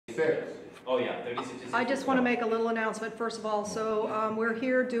Oh yeah, 36. I just want to make a little announcement first of all. So we're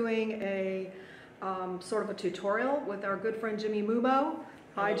here doing a sort of a tutorial with our good friend Jimmy Mumo.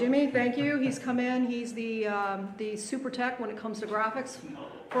 Hi Jimmy, thank you. He's come in. He's the super tech when it comes to graphics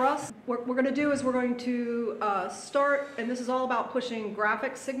for us. What we're going to do is we're going to start, and this is all about pushing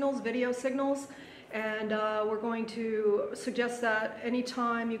graphic signals, video signals, and we're going to suggest that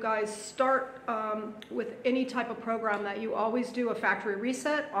anytime you guys start with any type of program that you always do a factory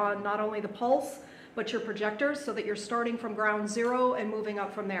reset on not only the pulse but your projectors, so that you're starting from ground zero and moving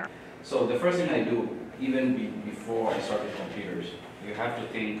up from there. So the first thing I do, even before I start with computers, you have to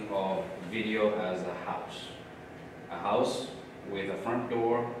think of video as a house. A house with a front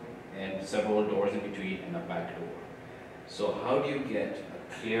door and several doors in between and a back door. So how do you get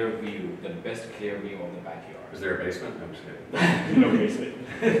a clear view, the best clear view of the backyard? Is there a basement? I'm just kidding. No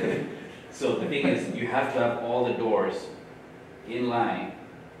basement. So the thing is, you have to have all the doors in line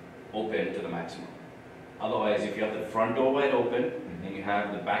open to the maximum. Otherwise, if you have the front door wide open and you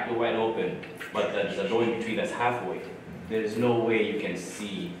have the back door wide open, but there's a door in between that's halfway, there's no way you can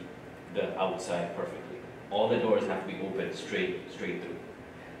see the outside perfectly. All the doors have to be open straight through.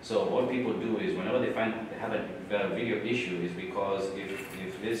 So what people do is, whenever they have a video issue, is because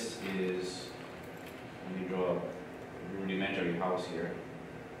if this is, let me draw a rudimentary house here.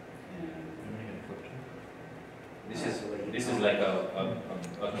 This is like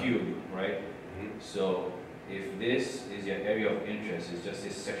a cube, right? So if this is your area of interest, it's just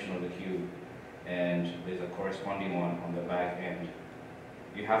this section of the cube, and there's a corresponding one on the back end,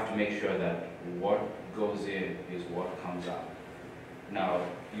 you have to make sure that what goes in is what comes out. Now,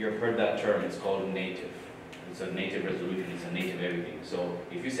 you've heard that term, it's called native. It's a native resolution, it's a native everything. So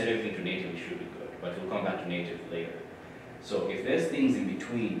if you set everything to native, it should be good, but we'll come back to native later. So if there's things in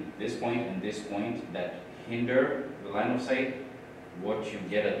between this point and this point that hinder the line of sight, what you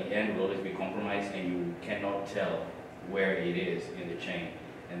get at the end will always be compromised, and you cannot tell where it is in the chain.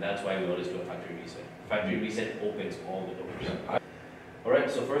 And that's why we always do a factory reset. Factory reset opens all the doors. Alright,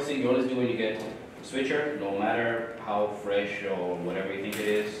 so first thing you always do when you get a switcher, no matter how fresh or whatever you think it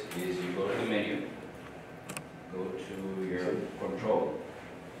is you go to the menu, go to your control,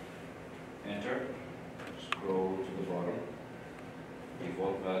 enter, scroll to the bottom,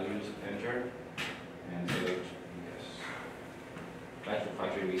 default values, enter, and select yes. Back to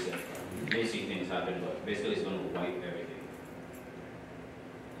factory reset. You may see things happen, but basically it's going to wipe everything.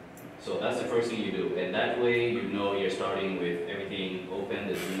 So that's the first thing you do, and that way you know you're starting with everything open,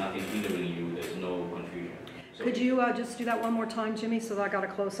 there's nothing hindering you, there's no confusion. So could you just do that one more time, Jimmy, so that I got a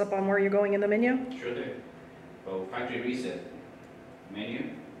close-up on where you're going in the menu? Sure thing. So factory reset,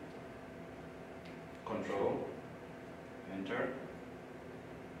 menu, control, enter,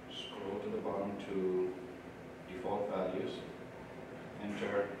 scroll to the bottom to default values,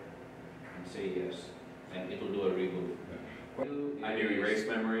 enter, and say yes, and it will do a reboot. I do erase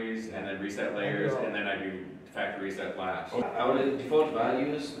memories and then reset layers, and then I do factory reset last. Our default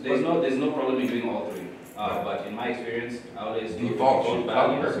values, there's no problem in doing all three. But in my experience, I always do default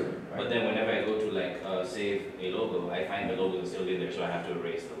values. But then whenever I go to like save a logo, I find the logo is still in there, so I have to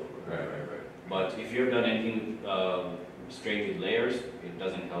erase the logo. Right. But if you've done anything straight with layers, it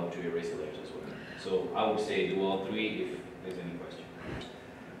doesn't help to erase the layers as well. So I would say do all three if there's any question.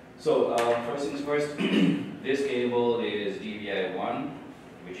 So first things first, this cable is DVI1,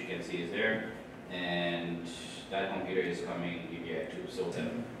 which you can see is there, and that computer is coming DVI2, so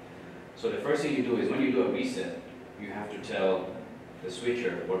 7. So the first thing you do is when you do a reset, you have to tell the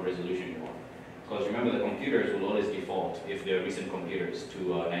switcher what resolution you want. Because remember, the computers will always default, if they're recent computers, to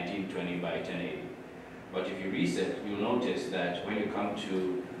 1920 by 1080. But if you reset, you'll notice that when you come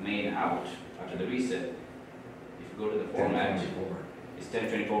to main out after the reset, if you go to the format, it's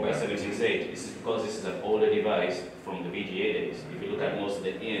 1024 by 768. This is because this is an older device from the VGA days. If you look at most of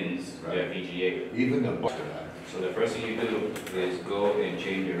the ins, they're VGA. Even the so the first thing you do is go and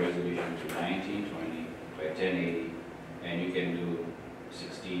change your resolution to 1920 by 1080, and you can do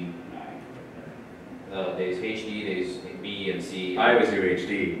 16:9. There's HD, there's B and C. I always do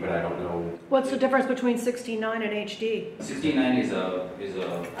HD, but I don't know. What's the difference between 16:9 and HD? 16:9 is a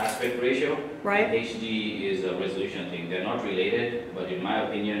aspect ratio. Right. And HD is a resolution thing. They're not related, but in my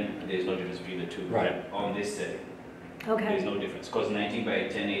opinion, there's no difference between the two. Right. On this setting. Okay. There's no difference because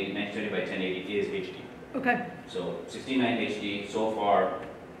 1920 by 1080 is HD. Okay. So 16:9 HD, so far,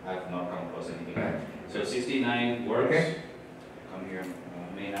 I've not come across anything. Right. So 16:9 works. Okay. Come here,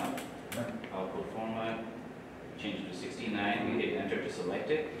 main out. Output format, change it to 69, we hit enter to select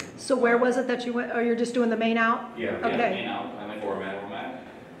it. So where was it that you went? Oh, you're just doing the main out? Yeah. Okay. Main out, I went format,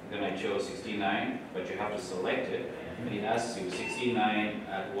 then I chose 69, but you have to select it. and it asks you 16:9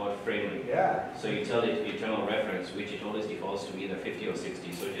 at what frame rate. Yeah. So you tell it internal reference, which it always defaults to either 50 or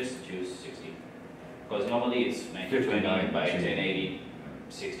 60, so just choose 60. Because normally it's 1920 by 1080,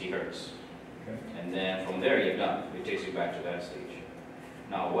 60 hertz. Okay. And then from there you're done. It takes you back to that stage.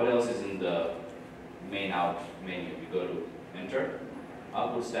 Now what else is in the main out menu? You go to enter,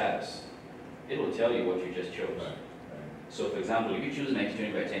 output status. It will tell you what you just chose. Right. So for example, if you choose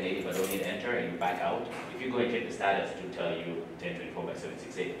 1920 by 1080 but don't hit enter and you back out, if you go and check the status, it will tell you 1024 by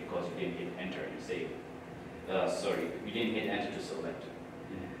 768 because you didn't hit enter and save. Sorry, you didn't hit enter to select.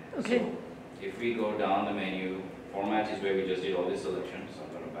 Okay. So if we go down the menu, format is where we just did all these selections, so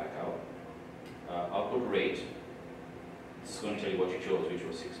I'm going to back out. Output rate, it's going to tell you what you chose, which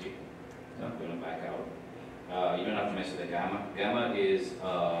was 60. So I'm going to back out. You don't have to mess with the gamma. Gamma is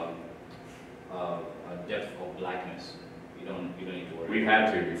a depth of blackness. You don't need to worry. We've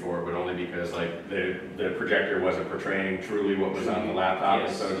had to before, but only because like the projector wasn't portraying truly what was on the laptop.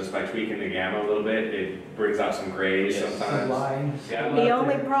 Yes. So just by tweaking the gamma a little bit, it brings out some grays Yes. sometimes. Lines. Gamma, The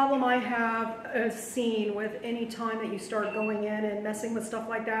only problem I have seen with any time that you start going in and messing with stuff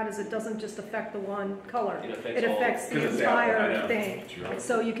like that is it doesn't just affect the one color. it affects all. The 'Cause it's out, I entire know. thing.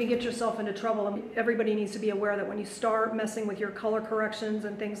 So you can get yourself into trouble. I mean, everybody needs to be aware that when you start messing with your color corrections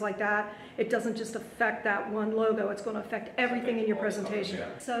and things like that, it doesn't just affect that one logo, it's going to affect everything in your presentation. Yeah.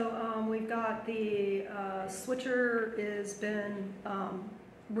 So we've got the switcher has been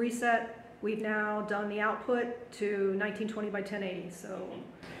reset. We've now done the output to 1920 by 1080.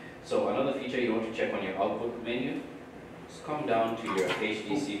 So another feature you want to check on your output menu is come down to your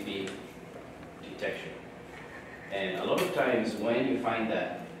HDCP detection. And a lot of times when you find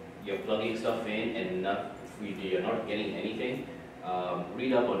that you're plugging stuff in and you're not getting anything,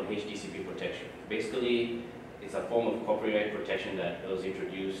 read up on HDCP protection. Basically, it's a form of copyright protection that was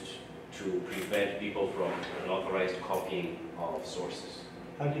introduced to prevent people from unauthorized copying of sources.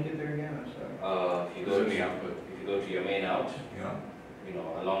 How'd you get there again? I'm sorry. If you Goes go in to the output. if you go to your main out, Yeah. you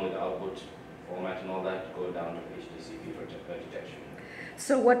know, along with the output format and all that, go down to HDCP for detection.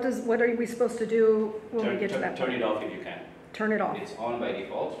 So what are we supposed to do when we get to that Turn point? it off if you can. Turn it off. It's on by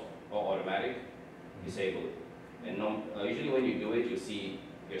default or automatic. Disable it. And usually when you do it, you see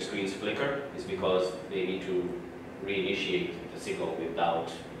your screens flicker. It's because they need to reinitiate the signal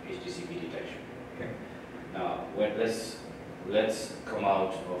without HDCP detection. Okay. Now, let's come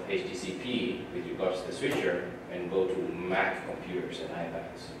out of HDCP with regards to the switcher and go to Mac computers and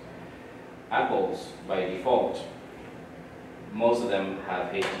iPads. Apples, by default, most of them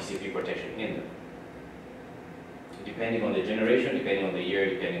have HDCP protection in them. Depending on the generation, depending on the year,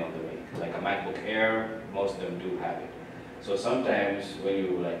 depending on the make. Like a MacBook Air, most of them do have it. So sometimes when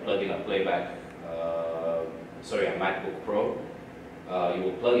you like plug in a playback, a MacBook Pro, you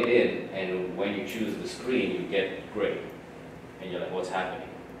will plug it in, and when you choose the screen, you get gray. And you're like, what's happening?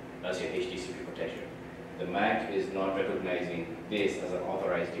 That's your HDCP protection. The Mac is not recognizing this as an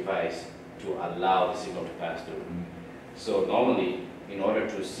authorized device to allow the signal to pass through. So normally, in order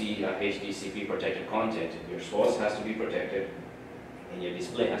to see a HDCP protected content, your source has to be protected and your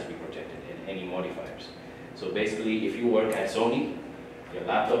display has to be protected and any modifiers. So basically, if you work at Sony, your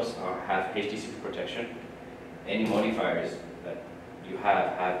laptops have HDCP protection. Any modifiers that you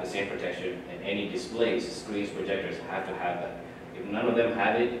have the same protection, and any displays, screens, projectors have to have that. If none of them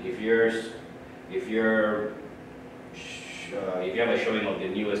have it, if you have a showing of the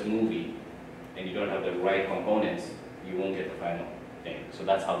newest movie and you don't have the right components, you won't get the final thing. So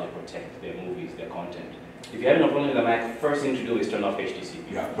that's how they protect their movies, their content. If you're having a problem with the Mac, first thing to do is turn off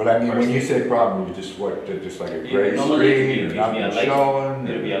HDCP. Yeah, but I mean, when you say problem, you just what, just like a gray Normally screen, or nothing showing?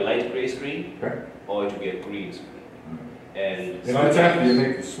 It'll be a light gray screen, Okay. or it'll be a green screen. And And that's after you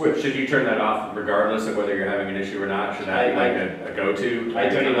make the switch. Should you turn that off regardless of whether you're having an issue or not? Should that be like a go-to? I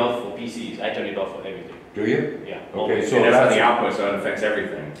turn it off for PCs. I turn it off for everything. Do you? Yeah. Okay, so And that's on that's, the output, so it affects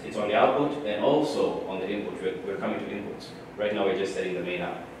everything. It's on the output and also on the input. We're coming to inputs. Right now we're just setting the main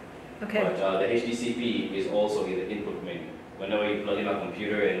out. Okay. But the HDCP is also in the input menu. Whenever you plug in a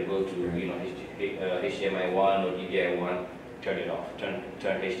computer and go to HDMI 1 or DVI 1, turn it off. Turn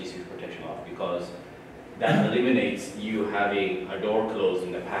HDCP protection off, because that eliminates you having a door closed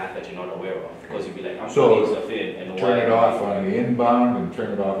in the path that you're not aware of. Because you'd be like, I'm So, plugging stuff in and turn why it off on the inbound and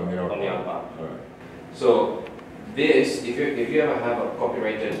turn it off on the outbound. on the outbound. All right. So this, if you ever have a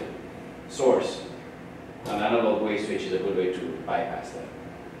copyrighted source, an analog way switch is a good way to bypass that.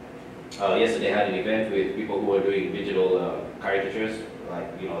 Yesterday I had an event with people who were doing digital caricatures,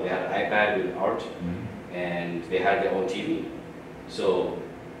 like, they had an iPad with art, and they had their own TV. So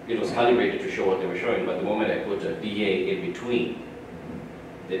it was calibrated to show what they were showing, but the moment I put a DA in between,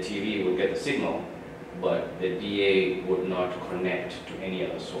 the TV would get the signal, but the DA would not connect to any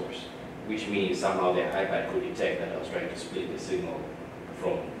other source, which means somehow the iPad could detect that I was trying to split the signal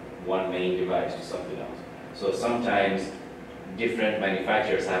from one main device to something else. So sometimes different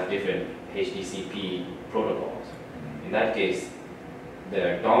manufacturers have different HDCP protocols. In that case,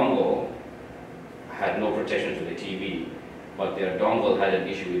 the dongle had no protection to the TV, but their dongle had an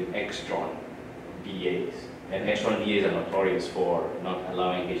issue with Extron DAs. And Extron DAs are notorious for not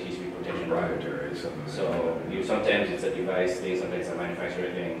allowing HDCP protection. Proprietary, something like So sometimes it's a device thing, sometimes it's a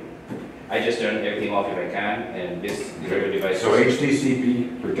manufacturer thing. I just turn everything off if I can, and this is a device. So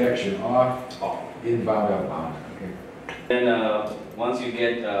HDCP protection off, off. inbound, outbound, okay. Then once you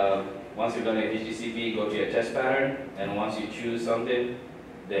get, once you've done your HDCP, go to your test pattern, and once you choose something,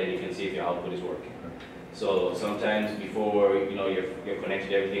 then you can see if your output is working. So sometimes before you're connected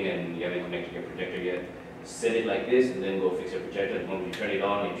to everything and you haven't connected your projector yet, set it like this and then go fix your projector. The moment you turn it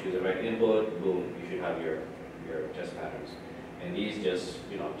on, you choose the right input, boom, you should have your test patterns. And these just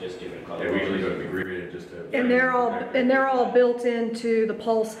different colors. Yeah, we usually go to the grid just to. And they're all built into the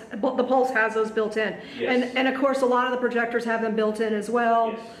Pulse. The Pulse has those built in. Yes. And of course, a lot of the projectors have them built in as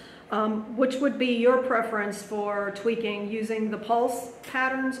well. Yes. Which would be your preference for tweaking, using the Pulse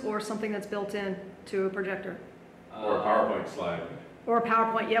patterns or something that's built in to a projector? Or a PowerPoint slide. Or a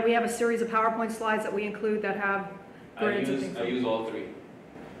PowerPoint. Yeah, we have a series of PowerPoint slides that we include that have grids and things. I use all three.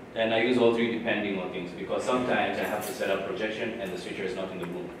 And I use all three depending on things, because sometimes I have to set up projection and the switcher is not in the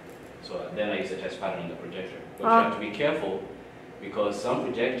room. So then I use a test pattern in the projector. But you have to be careful, because some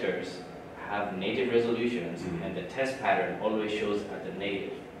projectors have native resolutions and the test pattern always shows at the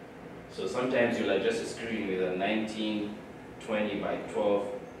native. So sometimes you'll adjust a screen with a 1920 by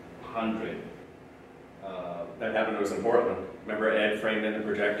 1200. That happened to us in Portland. Remember Ed framed in the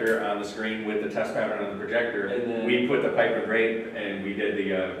projector on the screen with the test pattern on the projector? And then we put the Piper grade and we did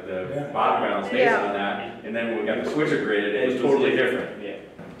the bottom balance based Yeah. on that. And then when we got the switcher graded, it was totally different. Yeah.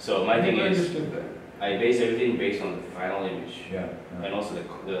 So my thing I is, understood that. I base everything based on the final image. Yeah. And also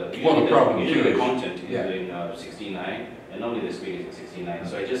problem usually too the is- content is yeah. in 69, and normally the screen is in 69.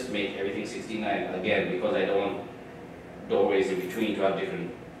 So I just make everything 69 again, because I don't want doorways in between to have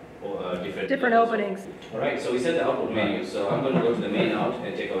different Different openings. All right, so we set the output menu. So I'm going to go to the main out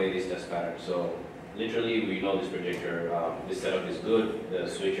and take away this test pattern. So literally, we know this projector, this setup is good. The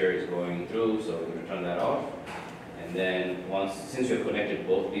switcher is going through, so we're going to turn that off. And then since we've connected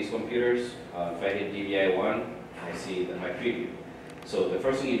both these computers, if I hit DVI1, I see my preview. So the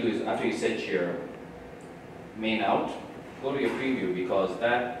first thing you do is, after you set your main out, go to your preview, because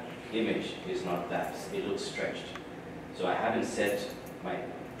that image is not that. It looks stretched. So I haven't set my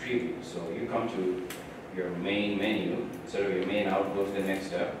preview. So you come to your main menu, instead of your main out, go to the next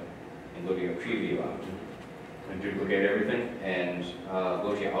step, and go to your preview out. And duplicate everything, and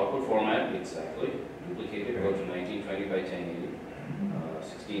go to your output format, exactly. Duplicate it, go to 1920 by 1080,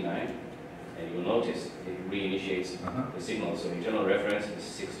 69, and you'll notice it reinitiates the signal. So internal reference is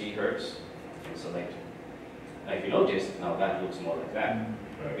 60 Hertz, and select it. Now if you notice, now that looks more like that.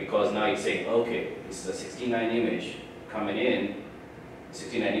 Right. Because now it's saying, okay, this is a 69 image coming in,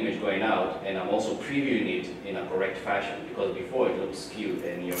 69 image going out, and I'm also previewing it in a correct fashion, because before it looks skewed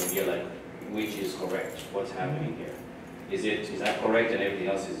and you're like, which is correct? What's happening here? Is that correct and everything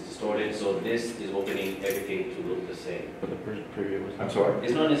else is distorted? So this is opening everything to look the same. But the preview was. I'm sorry?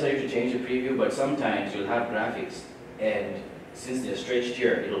 It's not necessary to change the preview, but sometimes you'll have graphics, and since they're stretched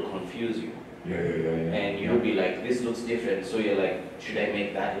here, it'll confuse you. Yeah. And you'll be like, this looks different, so you're like, should I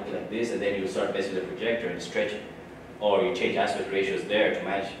make that look like this? And then you start messing with the projector and stretch it. Or you change aspect ratios there to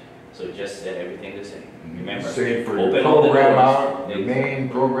match, so just set everything the same. Remember, Same for open your all the program doors. out, the main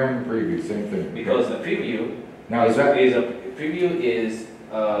program preview, same thing. Because the preview Now is that, is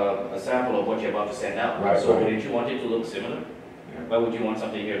a sample of what you're about to send out. Right, So right. wouldn't you want it to look similar? Yeah. Why would you want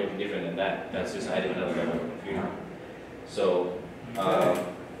something here looking different than that? That's just adding another level of confusion. So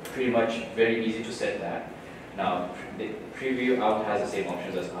pretty much very easy to set that. Now the preview out has the same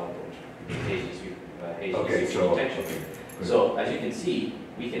options as output. okay, HDCP so, protection. okay. So as you can see,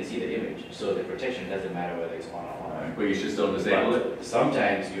 we can see the image. So the protection doesn't matter whether it's on or off. But you should still disable it. But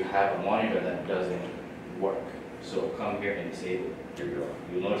sometimes you have a monitor that doesn't work. So come here and disable it. Here you go.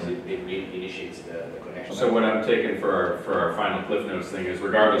 You'll notice it initiates the connection. So what I'm taking for our final Cliff Notes thing is,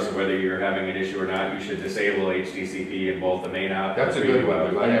 regardless of whether you're having an issue or not, you should disable HDCP in both the main out. That's a and good preview one, out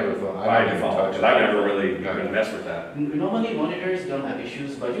because I never thought, I by don't even default, touch because it. I've never really even messed with that. Normally monitors don't have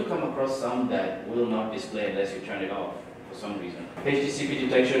issues, but you come across some that will not display unless you turn it off for some reason. HDCP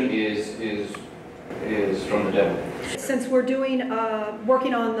detection is from the devil. Since we're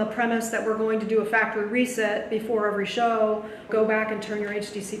working on the premise that we're going to do a factory reset before every show, go back and turn your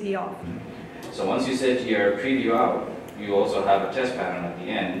HDCP off. So once you set your preview out, you also have a test pattern at the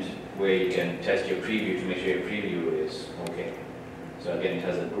end where you can test your preview to make sure your preview is okay. So again, it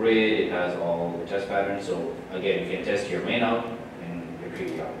has a grid, it has all the test patterns. So again, you can test your main out and your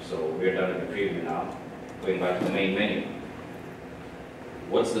preview out. So we're done with the preview now. Going back to the main menu.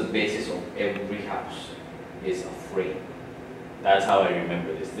 What's the basis of every house? Is a frame. That's how I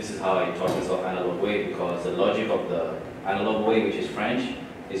remember this. This is how I taught myself analog way, because the logic of the analog way, which is French,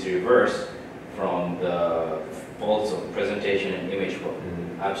 is reversed from the faults of presentation and image flow.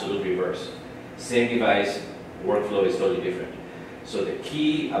 Absolute reverse. Same device, workflow is totally different. So the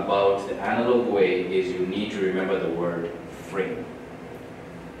key about the analog way is you need to remember the word frame.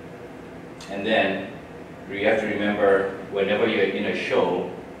 And then you have to remember whenever you're in a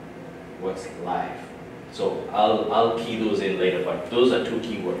show, what's live. So I'll key those in later, but those are two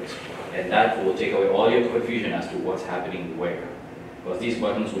keywords. And that will take away all your confusion as to what's happening where. Because these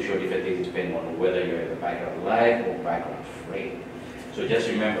buttons will show different things depending on whether you're in the background live or background frame. So just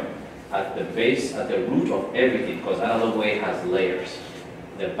remember, at the base, at the root of everything, because analog way has layers.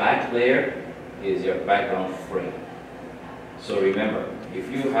 The back layer is your background frame. So remember,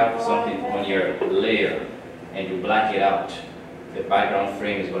 if you have something on your layer and you black it out, the background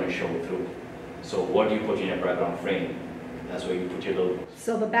frame is going to show through. So what do you put in your background frame? That's where you put your logo.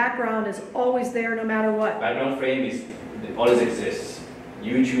 So the background is always there no matter what. Background frame is, it always exists.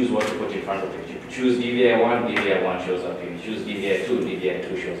 You choose what to put in front of it. You choose DVI1, DVI1 shows up here. You choose DVI2,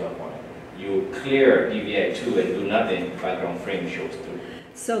 DVI2 shows up on it. You clear DVI2 and do nothing, background frame shows through.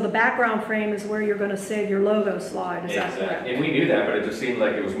 So the background frame is where you're going to save your logo slide, is that correct? And we knew that, but it just seemed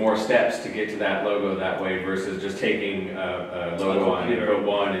like it was more steps to get to that logo that way versus just taking a logo on input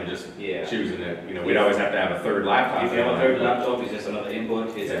one and just choosing it. You know, we'd always have to have a third laptop. If you have a third laptop, it's just another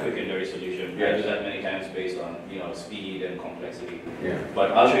input. It's a quick and dirty solution. I do that many times based on, you know, speed and complexity. Yeah.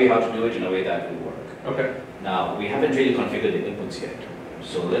 But I'll show you how to do it in a way that will work. Okay. Now, we haven't really configured the inputs yet.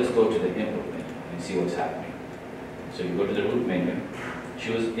 So let's go to the input menu and see what's happening. So you go to the root menu,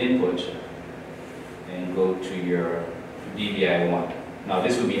 choose input, and go to your DVI1. Now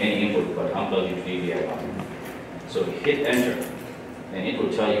this will be any input, but unplug into DVI1. So hit enter, and it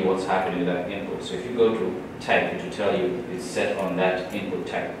will tell you what's happening with that input. So if you go to type, it will tell you it's set on that input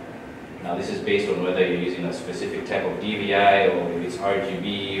type. Now this is based on whether you're using a specific type of DVI, or if it's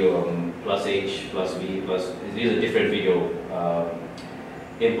RGB, or plus H, plus V, plus, these are different video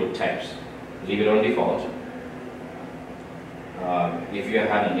input types. Leave it on default. If you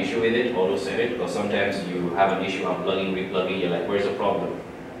have an issue with it, auto set it, because sometimes you have an issue unplugging, replugging, you're like, where's the problem?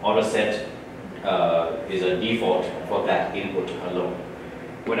 Auto set is a default for that input alone.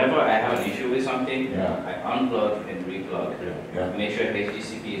 Whenever I have an issue with something, I unplug and replug, make sure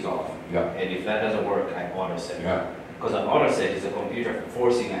HDCP is off, and if that doesn't work, I auto set it. Because an auto set is a computer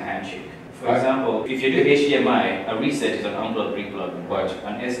forcing a handshake. For example, if you do HDMI, a reset is an unplug, replug, but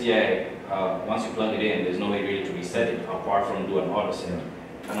an SDI, once you plug it in, there's no way really to reset it apart from do an auto set.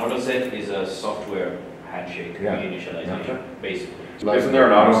 An auto set is a software handshake reinitialization, basically. Isn't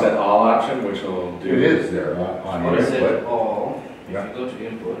there an auto set all option, which will do? It is there on Auto your set input. all. If you go to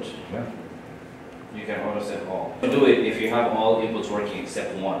input, you can auto set all. You do it if you have all inputs working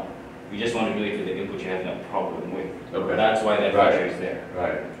except one. You just want to do it with the input you have no problem with. Okay. That's why that feature is there.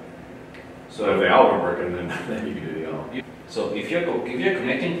 Right. So if they all were working, then you can do the all. So if you're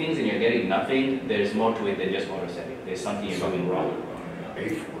connecting things and you're getting nothing, there's more to it than just auto setting. There's something you're doing wrong.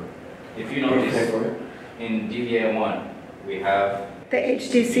 If you notice, in DVI1, we have The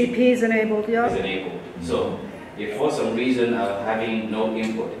HDCP is enabled, is enabled. So if for some reason I'm having no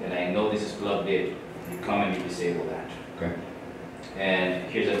input and I know this is plugged in, you come and you disable that. Okay. And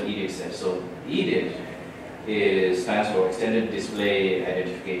here's an EDID set. So EDID stands for Extended Display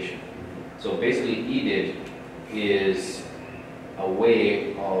Identification. So basically EDID is a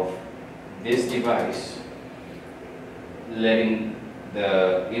way of this device letting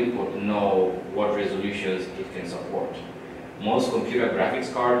the input know what resolutions it can support. Most computer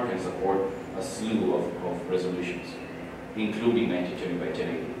graphics card can support a slew of resolutions, including 1920 by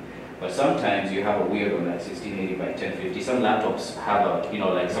 1080. But sometimes you have a weird one like 1680 by 1050. Some laptops have a, you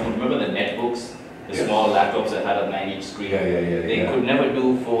know, like remember the netbooks? The small laptops that had a 9-inch screen. They could never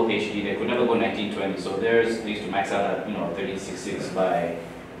do full HD. They could never go 1920. So theirs used to max out at 1366 by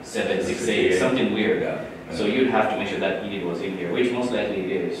 768, something weird. So you'd have to make sure that EDID was in here, which most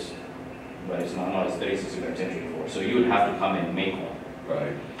likely it is, but it's not. No, it's 36 by 1024. So you would have to come and make one.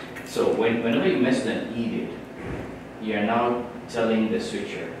 Right. So whenever you mess with an EDID, you're now telling the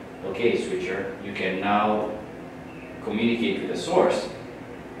switcher, okay, switcher, you can now communicate with the source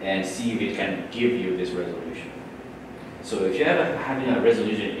and see if it can give you this resolution. So if you're ever having a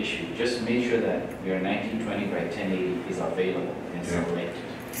resolution issue, just make sure that your 1920 by 1080 is available and selected.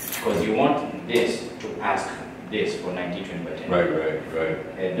 Because you want this to ask this for 1920 by 1080. Right.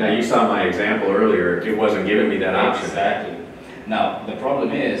 And Now, you saw my example earlier, it wasn't giving me that option. Exactly. Now, the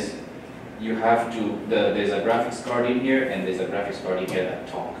problem is, you have to, there's a graphics card in here, and there's a graphics card in here that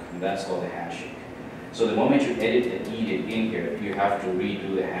talk, and that's called the handshake. So the moment you edit and edit in here, you have to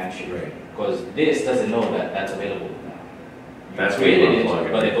redo the handshake. Because this doesn't know that that's available now. That's You created it,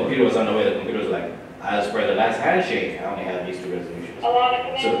 what but the computer was unaware. The computer was like, as per the last handshake, I only have these two resolutions.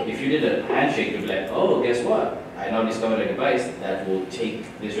 So if you did a handshake, you'd be like, oh, guess what? I now discovered a device that will take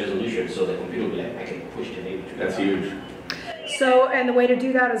this resolution, so the computer will be like, I can push the data to That's huge. So, and the way to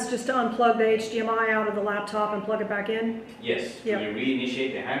do that is just to unplug the HDMI out of the laptop and plug it back in? Yes. Yeah. So you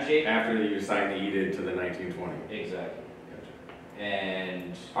reinitiate the handshake. After you signed the EDID to the 1920. Exactly.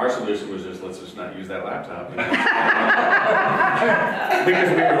 And Our solution was just, let's just not use that laptop. Because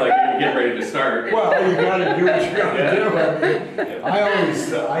we were like, get ready to start. Well, you gotta do what you gotta do.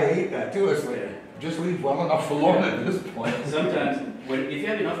 I hate that too. It's like, just leave well enough alone at this point. sometimes, if you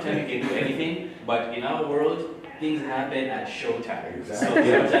have enough time, you can do anything. But in our world, things happen at showtime. Exactly. So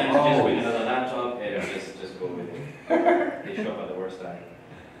sometimes you just bring another laptop and just go with it. They show up at the worst time.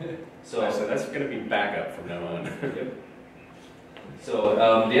 So that's going to be backup from now on. Yep. So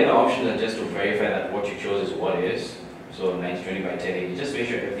the other option is just to verify that what you chose is what is. So 1920 by 1080, just make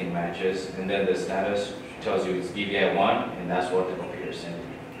sure everything matches, and then the status tells you it's DVI 1, and that's what the computer is sending.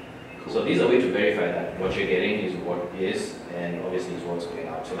 So these are ways to verify that what you're getting is what is, and obviously is what's going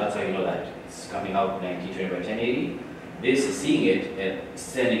out. So that's how you know that it's coming out 1920 by 1080. This is seeing it and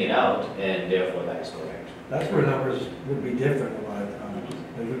sending it out, and therefore that is correct. That's where numbers would be different a lot of times.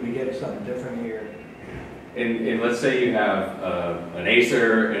 They would be getting something different here. And let's say you have an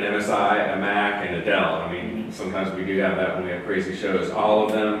Acer, an MSI, a Mac, and a Dell. I mean, sometimes we do have that when we have crazy shows. All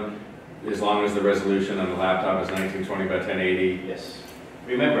of them, as long as the resolution on the laptop is 1920 by 1080. Yes.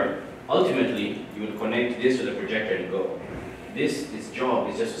 Remember, ultimately, you would connect this to the projector and go. Its job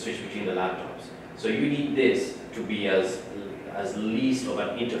is just to switch between the laptops. So you need this to be as least of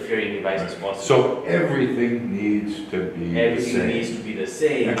an interfering device as possible. So everything needs to be the Everything same. needs to be the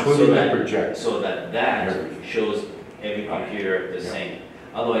same, Including the projector. so that Everything. shows every computer the Yeah. same.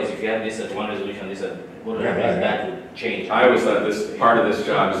 Otherwise, if you have this at one resolution, this at whatever, Yeah. that would change. I always thought this part of this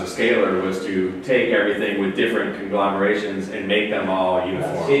job as a scaler was to take everything with different conglomerations and make them all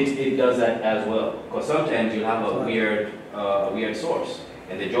uniform. It does that as well, because sometimes you have a weird source,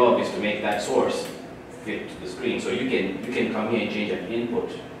 and the job is to make that source fit to the screen. So you can come here and change an input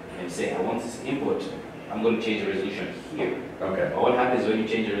and say, I want this input, I'm going to change the resolution here. Okay. But what happens when you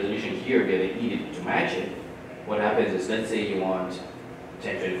change the resolution here where they need it to match it? What happens is, let's say you want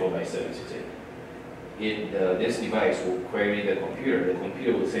 1024 by 768. This device will query the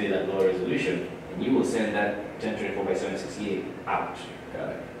computer will send you that lower resolution, and you will send that 1024 by 768 out. Got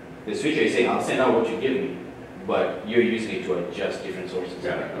it. The switcher is saying, I'll send out what you give me, but you're using it to adjust different sources.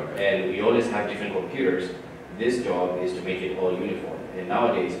 Got it. Okay. And we always have different computers. This job is to make it all uniform. And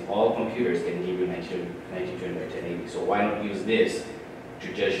nowadays, all computers can give you 1920 by 1080. So why not use this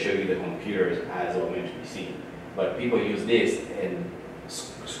to just show you the computers as they're meant to be seen? But people use this and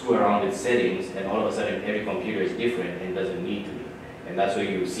screw around with settings, and all of a sudden every computer is different and doesn't need to be. And that's where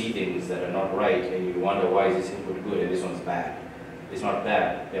you see things that are not right, and you wonder, why is this input good and this one's bad? It's not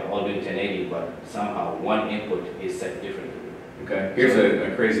bad. They're all doing 1080, but somehow one input is set differently. Okay. Here's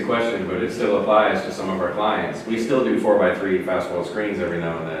a crazy question, but it still applies to some of our clients. We still do 4x3 fast-weld screens every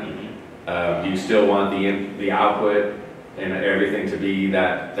now and then. Do you still want the output and everything to be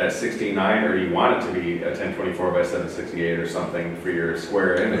that 16:9, or you want it to be a 1024 by 768 or something for your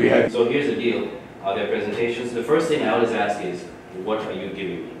square image? Yeah. So here's the deal. Are there presentations? The first thing I always ask is, what are you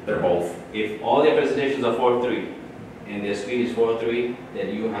giving me? They're both. If all their presentations are 4:3 and their screen is 4:3,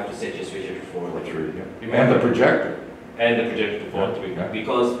 then you have to set your switcher to 4:3. And the projector. And the projector to 4:3. Yeah.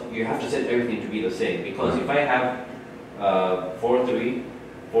 Because you have to set everything to be the same. Because if I have 4:3,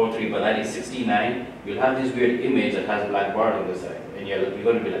 but that is 69, you'll have this weird image that has a black bar on the side. And you're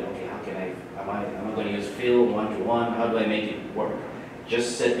going to be like, okay, how can am I going to use fill 1-to-1? How do I make it work?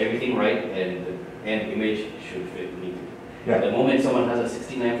 Just set everything right, and the end image should fit neatly. Yeah. The moment someone has a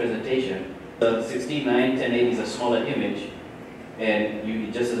 69 presentation, the 69 1080 is a smaller image, and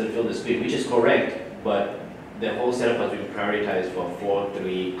it just doesn't fill the screen, which is correct, but the whole setup has been prioritized for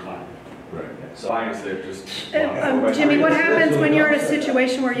 4:3 client. Right. So Clients that just Jimmy, what happens when you're in a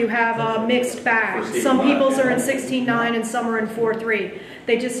situation where you have a mixed bag? Some people's are in 16:9 and some are in 4:3.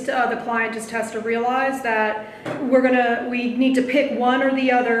 They just, the client just has to realize that we need to pick one or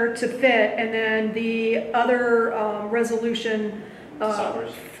the other to fit, and then the other resolution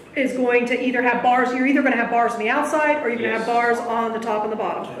Suffers. is going to either have bars, you're either going to have bars on the outside, or you're going to have Yes. bars on the top and the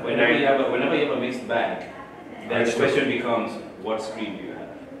bottom. Whenever you have a mixed bag, then the question becomes, what screen do you have?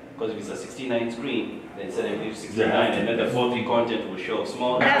 Because if it's a 69 screen, then instead of leave 69, and then the 4:3 content will show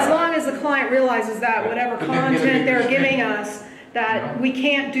small. As long as the client realizes that whatever But then get a content bigger they're screen. giving us, that we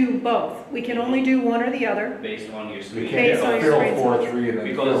can't do both. We can only do one or the other. Based on your You screen. can't Based on your fill screen 4-3 and then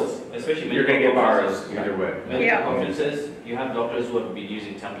Because, fill. especially You're gonna get bars conferences, either way. medical Yeah. conferences, you have doctors who have been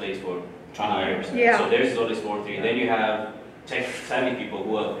using templates for 20 years. Yeah. So theirs is always 4:3. Then you have tech savvy people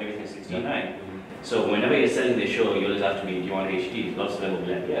who have everything 69. So whenever you're selling the show, you always have to be, do you want HD? Lots of them will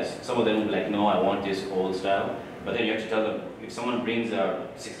be like, yes. Some of them will be like, no, I want this old style. But then you have to tell them, if someone brings a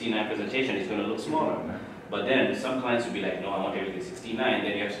 69 presentation, it's going to look smaller. But then some clients will be like, no, I want everything 69.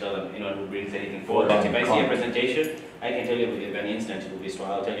 Then you have to tell them, anyone who brings anything forward. If I see a presentation, I can tell you if an instant it will be slow.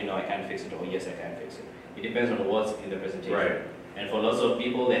 I'll tell you, no, I can't fix it, or yes, I can fix it. It depends on what's in the presentation. Right. And for lots of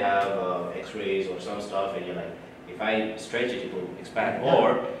people, they have x-rays or some stuff, and you're like, if I stretch it, it will expand. Yeah.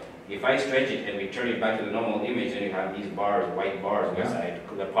 Or if I stretch it and we turn it back to the normal image, then you have these bars, white bars on the Yeah. side,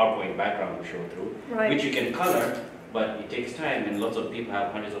 the PowerPoint background will show through, Right. which you can color, but it takes time, and lots of people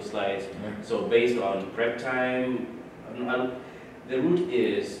have hundreds of slides. Yeah. So based on prep time, the route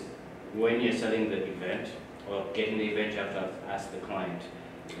is when you're selling the event or getting the event, you have to ask the client.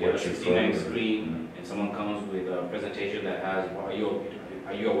 If you have a What's your 69 phone? screen and someone comes with a presentation that has, are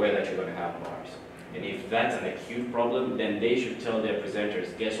you aware that you're going to have bars? And if that's an acute problem, then they should tell their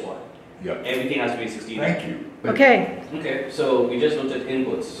presenters, guess what? Yep. Everything has to be 69. Thank you. Okay, Okay, so we just looked at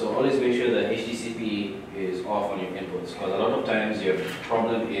inputs. So always make sure that HDCP is off on your inputs, because a lot of times your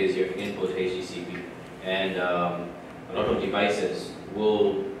problem is your input HDCP. And a lot of devices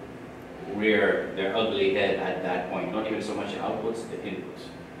will rear their ugly head at that point. Not even so much the outputs, the inputs.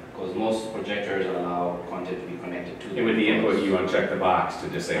 Because most projectors allow content to be connected to And with the inputs. input, you uncheck the box to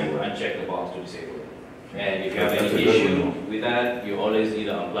disable it. Uncheck the box to disable it. And if you have That's any a good issue one. with that, you always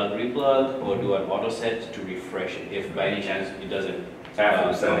either unplug, replug, or do an auto set to refresh it. If by any chance it doesn't After the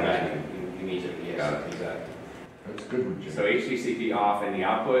come setting. back immediately, yes, Got it. exactly. That's a good one, Jim. So HDCP off in the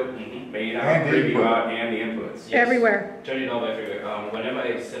output, Mhm. main out, And the preview input. out, and the inputs. Yes. everywhere. Turn it off everywhere. Whenever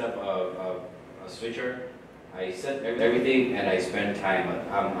I set up a switcher, I set everything and I spend time.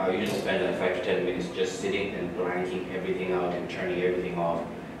 I usually spend like 5 to 10 minutes just sitting and blanking everything out and turning everything off.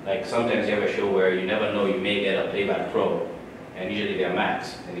 Like sometimes you have a show where you never know, you may get a playback pro, and usually they're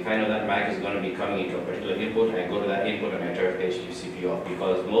Macs. And if I know that Mac is going to be coming into a particular input, I go to that input and I turn HDCP off,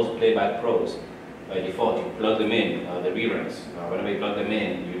 because most playback pros, by default, you plug them in, the reruns. Whenever you plug them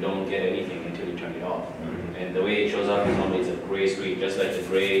in, you don't get anything until you turn it off. And the way it shows up is normally it's a gray screen, just like the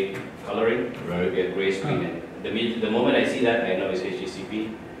gray coloring. Right. You get gray screen. And the moment I see that, I know it's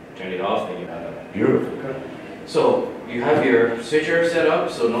HDCP. Turn it off, and you have it. Beautiful. So you have your switcher set up.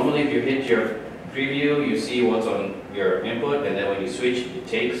 So normally, if you hit your preview, you see what's on your input, and then when you switch, it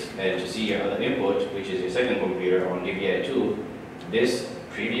takes, and to see your other input, which is your second computer on DVI2, this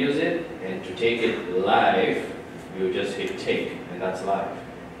previews it, and to take it live, you just hit take, and that's live.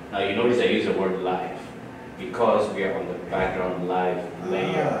 Now you notice I use the word live, because we are on the background live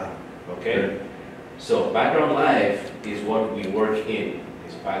layer, okay? So background live is what we work in,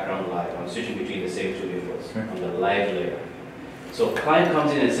 is background live. I'm switching between the same two inputs on the live layer. So client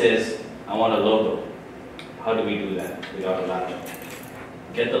comes in and says, I want a logo. How do we do that without a laptop?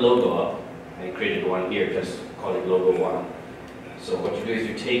 Get the logo up. I created one here, just call it logo 1. So what you do is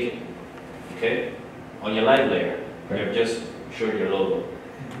you take it, okay? On your live layer, Okay. you've just showed your logo.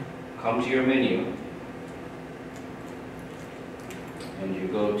 Come to your menu, and you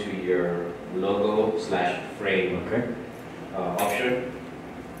go to your logo/frame Okay. option.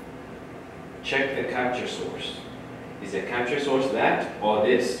 Check the capture source. Is the capture source that or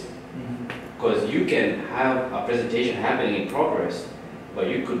this? Because you can have a presentation happening in progress, but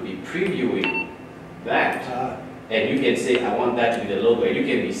you could be previewing that, and you can say, I want that to be the logo, and you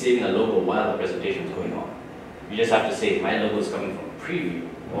can be saving a logo while the presentation is going on. You just have to say, my logo is coming from preview,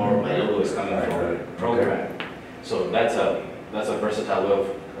 or my logo is coming from program. So that's a versatile way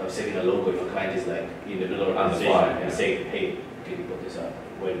of saving a logo if a client is like in the middle of a On the conversation fly, and yeah. say, hey, can you put this up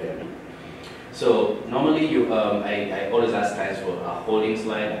when they're done? So normally I always ask clients for a holding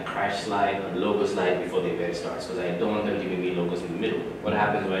slide, a crash slide, a logo slide before the event starts, because I don't want them giving me logos in the middle. What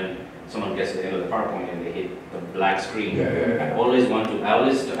happens when someone gets to the end of the PowerPoint and they hit the black screen? Yeah.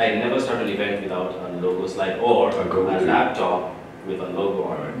 I never start an event without a logo slide or A go-to. a laptop with a logo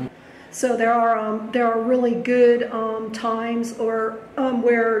on it. So there are really good times or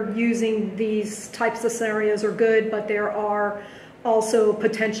where using these types of scenarios are good, but there are also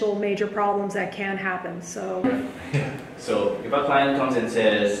potential major problems that can happen. So if a client comes and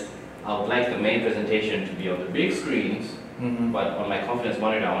says, I would like the main presentation to be on the big screens, but on my confidence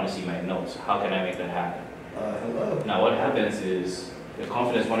monitor I want to see my notes. How can I make that happen? Hello. Now what happens is the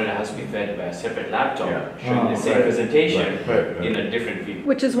confidence monitor has to be fed by a separate laptop showing the Oh, same right. presentation Right. in a different view.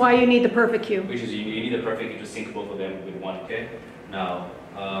 which is why you need the perfect cue. Which is you need the perfect to sync both of them with one, okay? Now,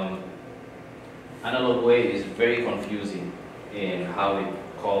 analog way is very confusing in how it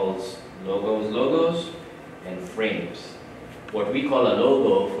calls logos, and frames. What we call a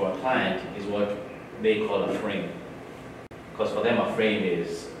logo for a client is what they call a frame. Because for them a frame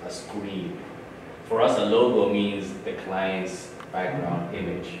is a screen. For us a logo means the client's background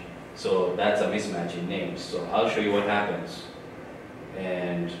image. So that's a mismatch in names. So I'll show you what happens.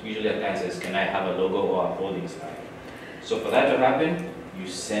 And usually a client says, can I have a logo or a holding slide? So for that to happen, you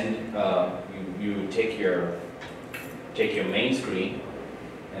send, you take your main screen,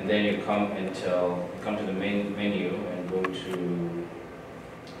 and then you come to the main menu and go to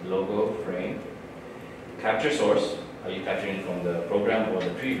logo, frame, capture source. Are you capturing from the program or the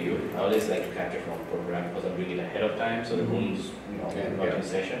preview? I always like to capture from the program because I'm doing it ahead of time, so the room's not in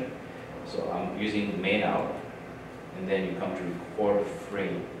session. So I'm using main out, and then you come to record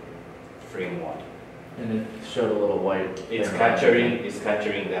frame 1. And it showed a little white. It's thing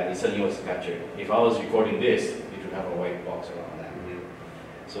capturing that. It's telling you what's captured. If I was recording this, it would have a white box around that.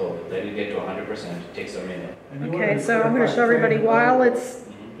 So let it get to 100%. It takes a minute. Okay, so I'm going to show everybody while it's,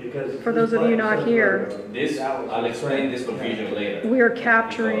 for those of you not here, I'll explain this confusion later. we are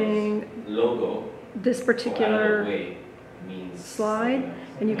capturing Logo this or analog particular way means slide,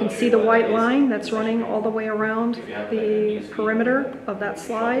 and you can see the white line that's running all the way around the perimeter of that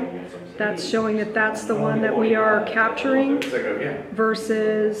slide. That's showing that that's the one that we are capturing It's like a,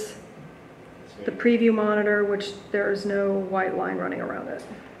 versus the preview monitor, which there is no white line running around it.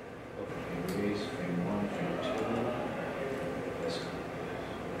 Okay, release frame 1, frame 2. Let's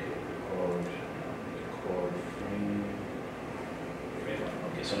record frame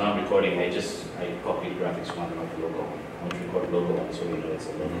 1. Okay, so now I'm recording. I copied graphics 1 of the logo. I want to record logo 1 so you know it's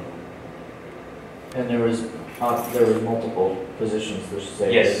a logo. And there was multiple positions to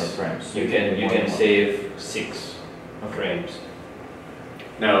save Yes, different frames. you can save 6 frames.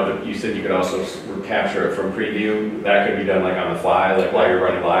 Now, you said you could also capture it from preview. That could be done like on the fly, like while you're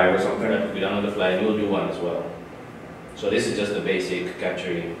running live or something? That could be done on the fly, and we'll do one as well. So this is just the basic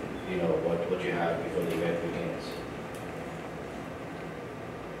capturing, what you have before the event begins.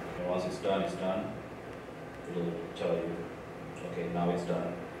 And once it's done, it'll tell you, okay, now it's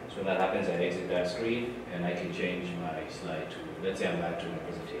done. So when that happens, I exit that screen, and I can change my slide to, let's say I'm back to my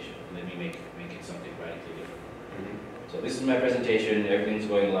presentation. Let me make it something radically different. So this is my presentation, everything's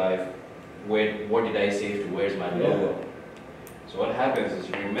going live. What did I save to? Where's my logo? So what happens is,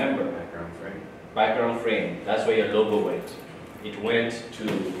 remember, background frame, that's where your logo went. It went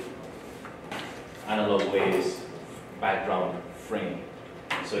to analog ways background frame.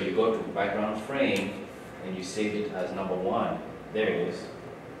 So you go to background frame and you saved it as number 1. There it is.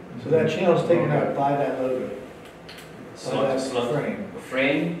 So that channel's taken out by that logo.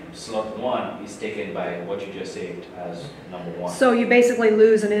 Frame slot 1 is taken by what you just saved as number 1. So you basically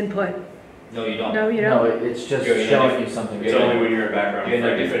lose an input. No, you don't. No, you No, don't? it's just You're in a showing different- you something. It's only when you're in background You're in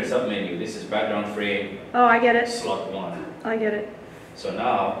a frame. different submenu. This is background frame Oh, I get it. slot 1. I get it. So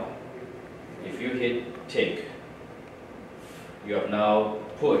now, if you hit take, you have now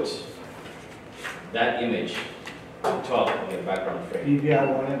put that image on top of your background frame.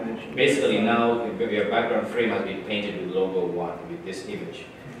 DVI1 image. Basically now, your background frame has been painted with logo 1, with this image.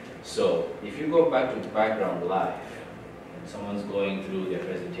 So, if you go back to background live, and someone's going through their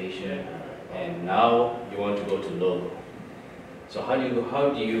presentation, and now you want to go to logo. So how do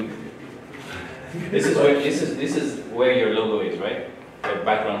you, this is where your logo is, right? Your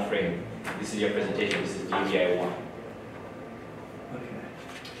background frame. This is your presentation, this is DVI1.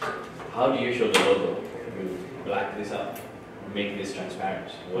 Okay. How do you show the logo? You black this up, make this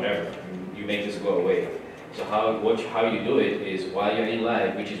transparent, whatever. You make this go away. So how you do it is while you're in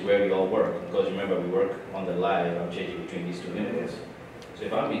live, which is where we all work, because remember we work on the live, I'm changing between these 2 windows. So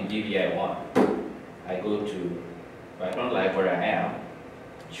if I'm in DVI1, I go to background live where I am,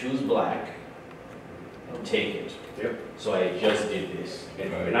 choose black, and take it. Yep. So I just did this.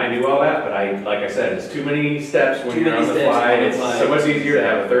 And I knew all that, but like I said, it's too many steps when Too you're many on the steps fly. on the It's fly. so much easier to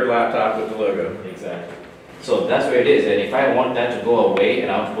have a third laptop with the logo. Exactly. So that's where it is. And if I want that to go away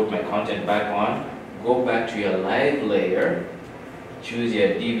and I want to put my content back on, go back to your live layer choose your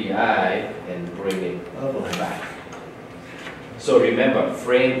DVI and bring it back. So remember,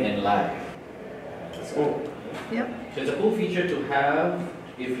 frame and live. That's cool. Yep. So it's a cool feature to have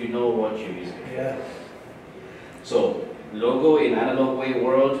if you know what you're using. Yeah, So logo in analog way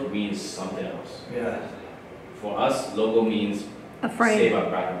world means something else. yeah. For us, logo means A frame. save a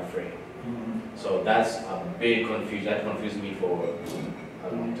background frame. Mhm. So that's a big confusion. That confused me for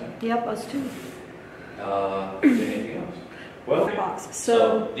a long time. Yep, us too. Is there anything else? Well, Box.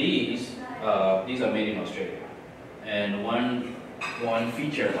 So these are made in Australia, and one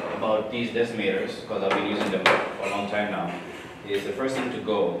feature about these decimators, because I've been using them for a long time now, is the first thing to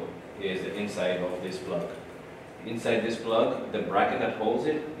go is the inside of this plug. Inside this plug, the bracket that holds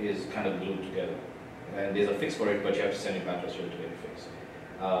it is kind of glued together, and there's a fix for it, but you have to send it back to Australia to get it fixed.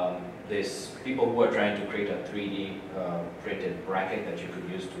 There's people who are trying to create a 3D printed bracket that you could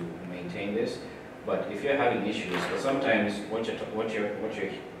use to maintain this. But if you're having issues, because sometimes what you're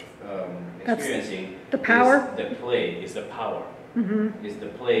experiencing the power? is the play, is the power, Mm-hmm. is the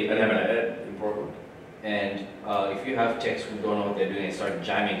play. and having a head in Portland. And if you have techs who don't know what they're doing and start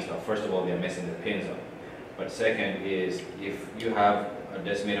jamming stuff, first of all, they're messing the pins up. But second is, if you have a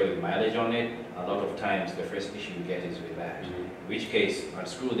decimator with mileage on it, a lot of times the first issue you get is with that. In which case,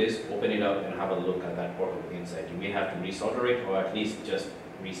 unscrew this, open it up, and have a look at that port on the inside. You may have to resolder it, or at least just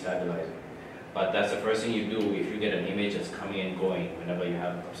restabilize it. But that's the first thing you do if you get an image that's coming and going whenever you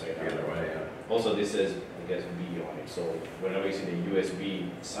have upside down. Either way, yeah. Also, this says, I guess, V on it. So whenever you see the USB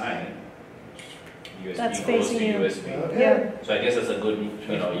sign, USB That's goes facing to you. USB. Yeah, So I guess that's a good,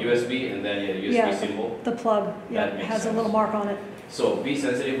 USB, and then the USB Yeah. symbol. the plug, yeah, That makes has a sense. little mark on it. So be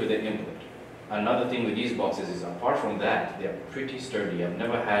sensitive with the input. Another thing with these boxes is, apart from that, they're pretty sturdy. I've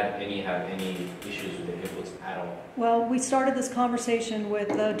never had any issues with the inputs at all. Well, we started this conversation with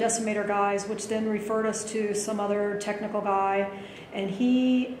the Decimator guys, which then referred us to some other technical guy, and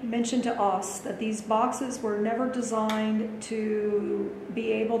he mentioned to us that these boxes were never designed to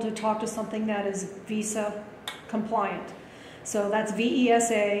be able to talk to something that is VESA compliant. So that's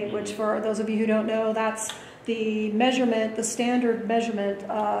VESA, which for those of you who don't know, that's the measurement, the standard measurement.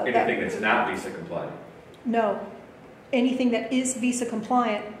 Anything that's not VESA compliant. No, anything that is VESA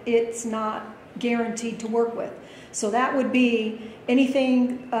compliant, it's not guaranteed to work with. So that would be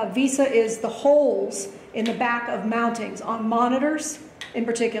anything, VESA is the holes in the back of mountings on monitors in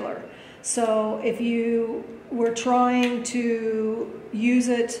particular. So if you were trying to use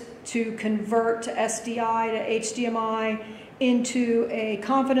it to convert to SDI to HDMI into a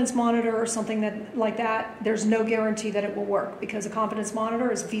confidence monitor or something like that, there's no guarantee that it will work, because a confidence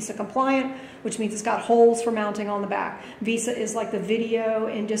monitor is VESA compliant, which means it's got holes for mounting on the back. VESA is like the video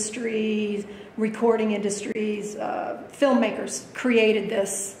industry, recording industries, filmmakers created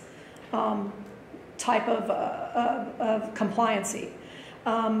this type of compliancy.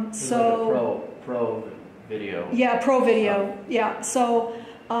 It's like a pro video. Yeah, pro video, yeah. So,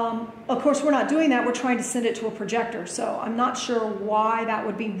 of course, we're not doing that. We're trying to send it to a projector. So I'm not sure why that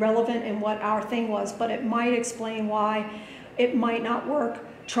would be relevant in what our thing was, but it might explain why it might not work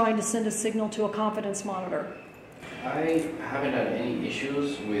trying to send a signal to a confidence monitor. I haven't had any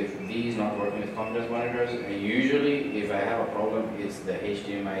issues with these not working with confidence monitors. And usually, if I have a problem, it's the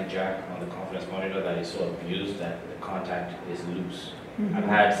HDMI jack on the confidence monitor that is so abused that the contact is loose. Mm-hmm. I've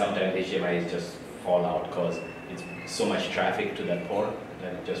had sometimes HDMI is just fall out because it's so much traffic to that port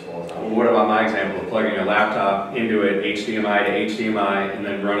that it just falls out. What about my example of plugging a laptop into it, HDMI to HDMI, and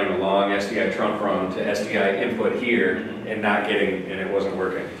then running a long SDI trunk run to SDI input here, and not getting, and it wasn't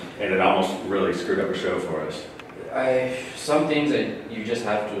working, and it almost really screwed up a show for us. Some things that you just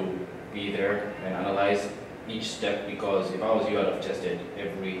have to be there and analyze each step, because if I was you, I'd have tested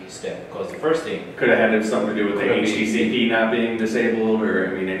every step. Because the first thing, Could have had something to do with the Could have HTCP not being disabled, or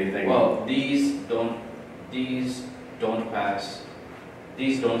I mean anything. well, these don't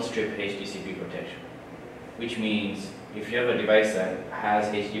strip HDCP protection, which means if you have a device that has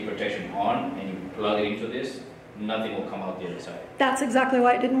HD protection on and you plug it into this, nothing will come out the other side. That's exactly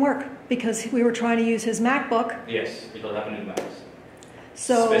why it didn't work, because we were trying to use his MacBook. Yes, it'll happen with Macs.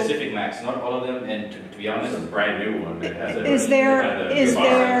 So Specific Macs, not all of them, and to be This honest, is a brand new one. It has Is there- the is bar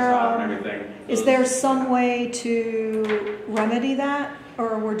on the there, top and everything. is there some way to remedy that?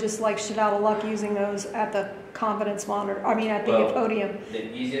 Or we're just like shit out of luck using those at the confidence monitor, I mean at the Well, podium?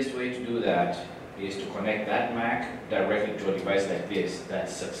 the easiest way to do that is to connect that Mac directly to a device like this that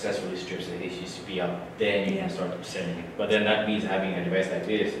successfully strips the HDCP out. Then you Yeah. can start sending it. But then that means having a device like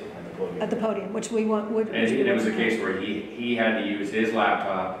this at the podium. At the podium, which we want, And it was a case where he had to use his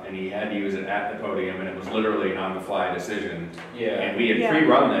laptop and he had to use it at the podium, and it was literally an on-the-fly decision. Yeah. And we had Yeah.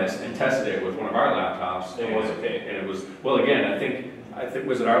 pre-run this and tested it with one of our laptops. It was okay. And it was, well, again, I think,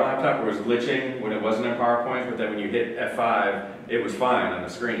 was it our laptop where it was glitching when it wasn't in PowerPoint, but then when you hit F5, it was fine on the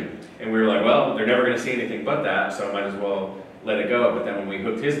screen. And we were like, well, they're never gonna see anything but that, so I might as well let it go. But then when we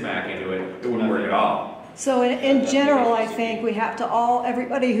hooked his Mac into it, it wouldn't work at all. So in general, I think we have to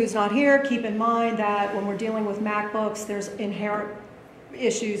everybody who's not here, keep in mind that when we're dealing with MacBooks, there's inherent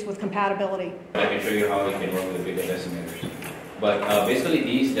issues with compatibility. I can show you how we can work with the bigger decimators. But basically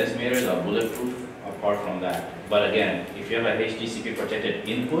these decimators are bulletproof apart from that. But again, if you have a HDCP protected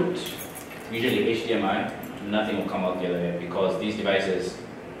input, usually HDMI, nothing will come out the other end because these devices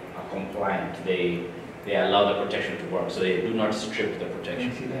are compliant. They allow the protection to work, so they do not strip the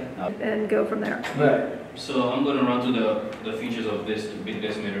protection. And go from there. Right. So I'm going to run through the features of this big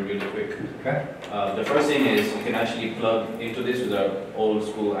decimator really quick. Okay. The first thing is you can actually plug into this with an old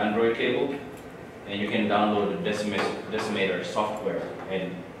school Android cable, and you can download the Decimator software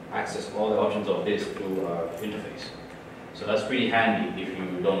and access all the options of this through our interface. So that's pretty handy if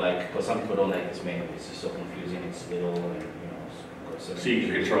you don't like, because some people don't like this menu. It's just so confusing. It's little and So you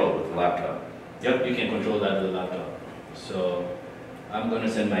can control it with the laptop. Yep, you can control that with the laptop. So I'm going to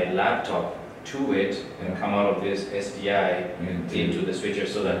send my laptop to it and come out of this SDI into the switcher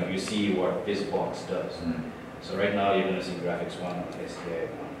so that you see what this box does. So right now you're going to see graphics 1 on SDI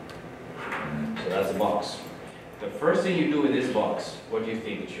 1. So that's the box. The first thing you do with this box, what do you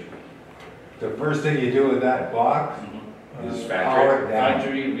think it should be? The first thing you do with that box is power it down.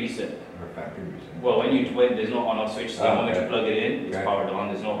 Factory reset. Or factory reset. Well, when there's no on-off switch, so the moment you plug it in, it's Right. powered on,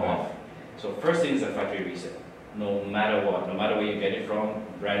 there's no Right. off. So first thing is a factory reset. No matter what, no matter where you get it from,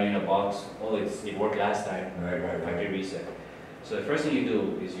 brand new in a box, oh, it worked last time, Right. factory reset. So the first thing you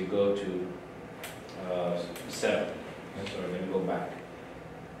do is you go to setup. Sorry, let me go back.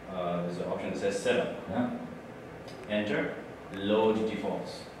 There's an option that says setup. Yeah. Enter, load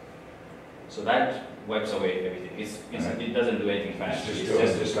defaults. So that wipes away everything. It doesn't do anything fancy.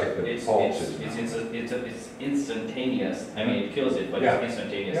 It's just like the pulses. It's instantaneous. I mean, it kills it, but Yeah. it's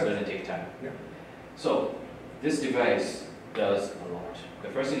instantaneous. Yeah. It doesn't take time. Yeah. So this device does a lot. The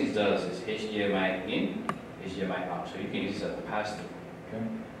first thing it does is HDMI in, HDMI out. So you can use it as a pass-through.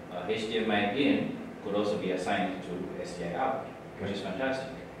 Okay. HDMI in could also be assigned to SDI out, which is fantastic.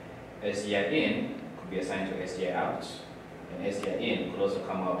 SDI in could be assigned to SDI out, and SDI in could also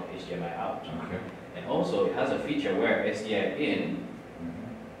come out HDMI out. Okay. And also it has a feature where SDI in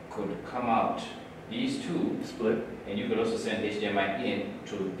could come out these two split, and you could also send HDMI in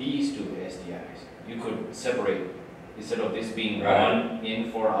to these two SDIs. You could separate, instead of this being Right. 1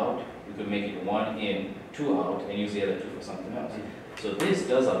 in, 4 out, you could make it 1 in, 2 out, and use the other 2 for something else. So this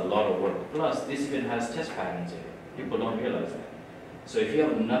does a lot of work. Plus, this even has test patterns in it. People don't realize that. So if you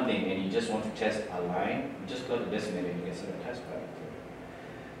have nothing and you just want to test a line, you just plug the decimator and you can set a test pattern.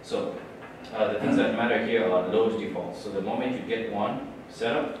 So the things that matter here are load defaults. So the moment you get one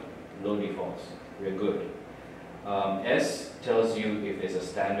set up, load defaults. We're good. S tells you if there's a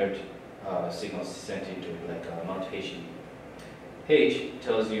standard signal sent into it, like not HD. H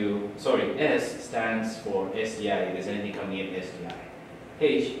tells you, S stands for SDI, if there's anything coming in SDI.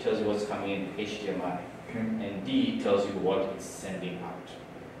 H tells you what's coming in HDMI. Okay. And D tells you what it's sending out.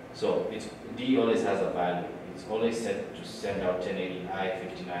 So D always has a value. It's always set to send out 1080i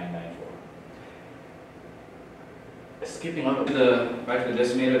 5994. Skipping on back to the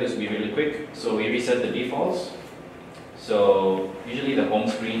decimator, this will be really quick. So we reset the defaults. So usually the home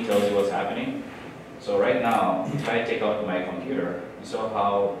screen tells you what's happening. So right now, if I take out my computer, you saw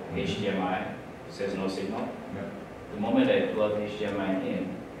how HDMI says no signal? Yeah. The moment I plug HDMI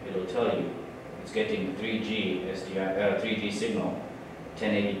in, it'll tell you it's getting 3G signal,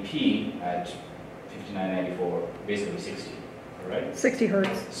 1080p at 5994, basically 60, all right? 60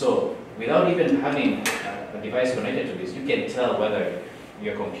 hertz. So without even having a device connected to this, you can tell whether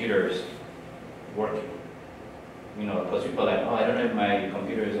your computer is working. You know, because people are like, oh, I don't know if my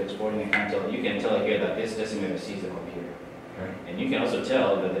computer is exporting, I can't tell. You can tell here that this decimator sees the computer. Okay. And you can also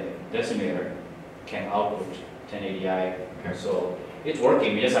tell that the decimator can output 1080i. Okay. So it's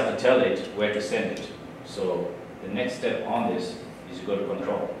working, we just have to tell it where to send it. So the next step on this is to go to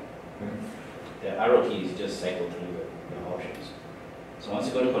control. Okay. The arrow keys just cycle through the options. So once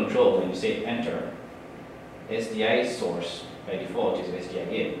you go to control and you say enter, SDI source by default is SDI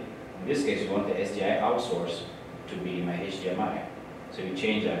in. In this case, you want the SDI out source to be my HDMI. So you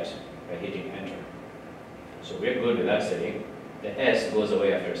change that by hitting enter. So we're good with that setting. The S goes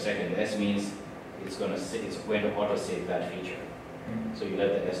away after a second. The S means it's going to auto save that feature. So you let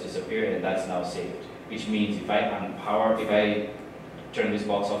the S disappear, and that's now saved. Which means if I turn this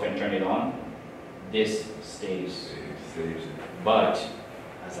box off and turn it on, this stays. But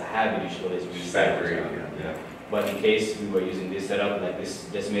as a habit, you should always reset it. Yeah. But in case we were using this setup, like this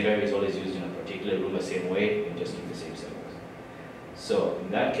decimator is always used in a particular room the same way, and just keep the same settings. So in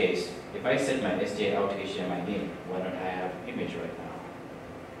that case, if I set my SDI out HDMI in, why don't I have image right now?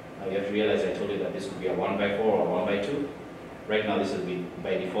 Now you have to realize I told you that this could be a 1x4 or 1x2. Right now this will be,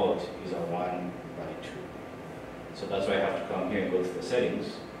 by default, is a 1x2. So that's why I have to come here and go to the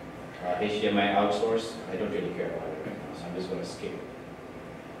settings. HDMI out source, I don't really care about it right now, so I'm just going to skip.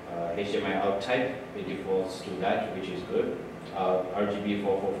 HDMI out type, it defaults to that, which is good. RGB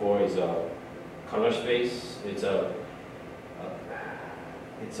 444 is a color space. It's a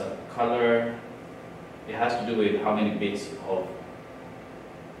color. It has to do with how many bits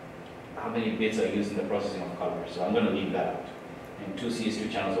are used in the processing of color. So I'm going to leave that out. And 2C is 2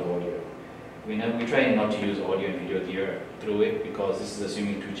 channels of audio. We try not to use audio and video here through it because this is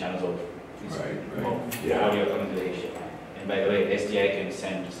assuming 2 channels of audio coming to the HDMI. And by the way, SDI can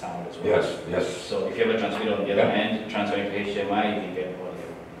send sound as well. Yes. So if you have a transmitter on the other end, transferring to HDMI, you can get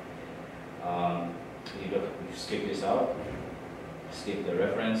audio. You skip this out, skip the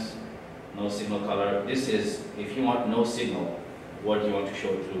reference, no signal color. This is, if you want no signal, what you want to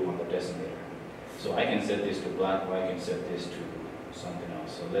show through on the decimator. So I can set this to black, or I can set this to something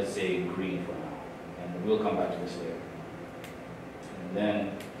else. So let's say green for now, and we'll come back to this later. And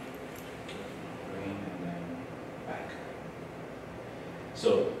then green, and then back.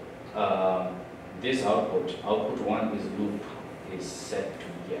 So this output 1 is loop, is set to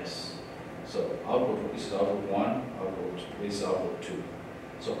yes. So this is output 1, this is output 2.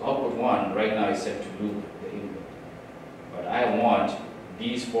 So output 1 right now is set to loop the input. But I want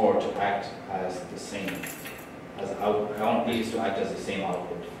these 4 to act as the same as output. I want these to act as the same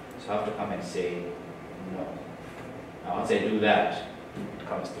output. So I have to come and say no. Now once I do that, it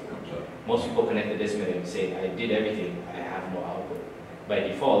comes through. Most people connect the decimator and say, I did everything, I have no output. By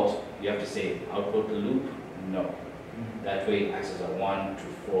default, you have to say output loop, no. That way it acts as a 1 to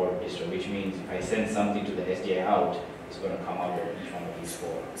 4 distro, which means if I send something to the SDI out, it's going to come out of each one of these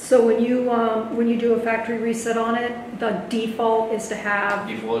 4. So when you do a factory reset on it, the default is to have...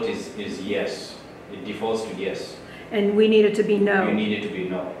 Default is yes. It defaults to yes. And we need it to be no. You need it to be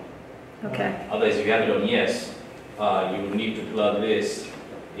no. Okay. Otherwise, if you have it on yes, you need to plug this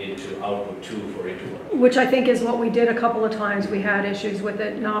into output 2 for it to work. Which I think is what we did a couple of times. We had issues with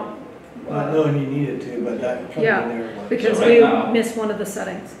it not... Not knowing you needed to, but that plugged in there. Worked. Because so right now, missed one of the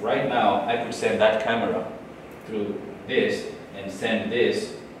settings. Right now, I could send that camera through this and send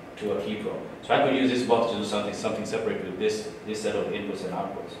this to a key probe. So I could use this box to do something separate with this set of inputs and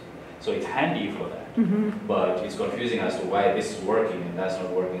outputs. So it's handy for that, but it's confusing as to why this is working and that's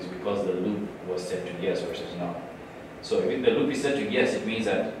not working. It's because the loop was set to yes versus no. So if the loop is set to yes, it means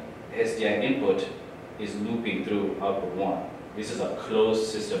that SDI input is looping through output 1. This is a closed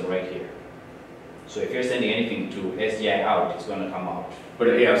system right here. So if you're sending anything to SDI out, it's going to come out.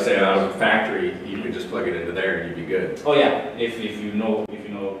 But yeah, say out of the factory, you could just plug it into there and you'd be good. Oh yeah, if you know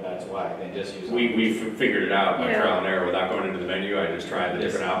that's why, then just use. We figured it out by trial and error without going into the menu. I just tried the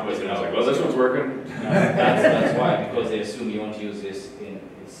different outputs and I was like, well, this one's working. No, that's why, because they assume you want to use this in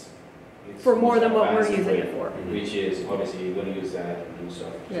it's for more than what we're using it for. Which is obviously you're going to use that and do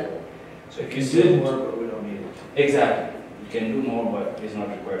stuff. Yeah. So if You you can still do more, but we don't need it. exactly. You can do more, but it's not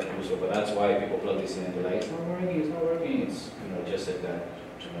required to do so. But that's why people plug this in and they're like, it's not working, it's not working. It's, just set that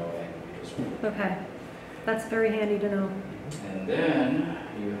to no and it was working. Okay. That's very handy to know. And then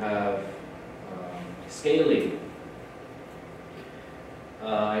you have scaling.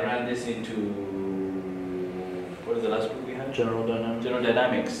 I ran this into, what is the last book we had? General Dynamics. General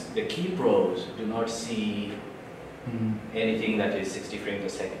Dynamics. The key pros do not see anything that is 60 frames a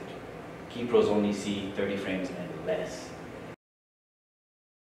second. Key pros only see 30 frames and less.